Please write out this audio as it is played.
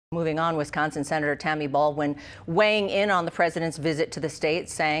Moving on, Wisconsin Senator Tammy Baldwin weighing in on the president's visit to the state,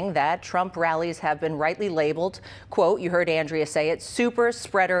 saying that Trump rallies have been rightly labeled, quote, you heard Andrea say it, super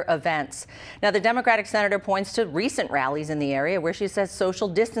spreader events. Now, the Democratic senator points to recent rallies in the area where she says social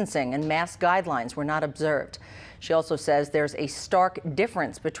distancing and mask guidelines were not observed. She also says there's a stark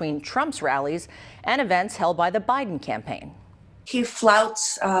difference between Trump's rallies and events held by the Biden campaign. He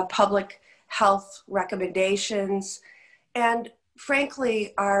flouts public health recommendations, and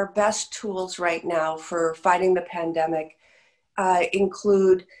frankly, our best tools right now for fighting the pandemic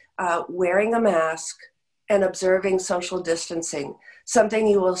include wearing a mask and observing social distancing, something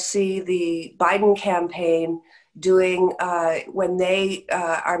you will see the Biden campaign doing when they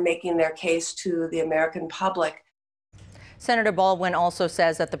are making their case to the American public. Senator Baldwin also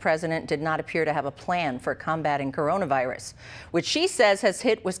says that the president did not appear to have a plan for combating coronavirus, which she says has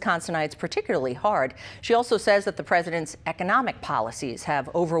hit Wisconsinites particularly hard. She also says that the president's economic policies have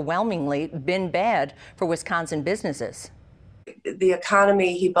overwhelmingly been bad for Wisconsin businesses. The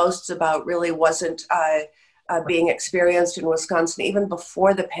economy he boasts about really wasn't being experienced in Wisconsin even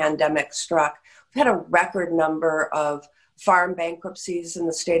before the pandemic struck. We've had a record number of farm bankruptcies in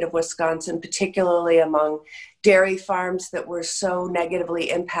the state of Wisconsin, particularly among dairy farms that were so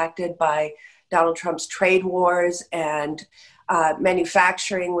negatively impacted by Donald Trump's trade wars, and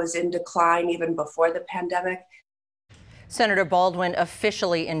manufacturing was in decline even before the pandemic. Senator Baldwin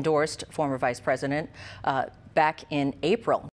officially endorsed former Vice President back in April.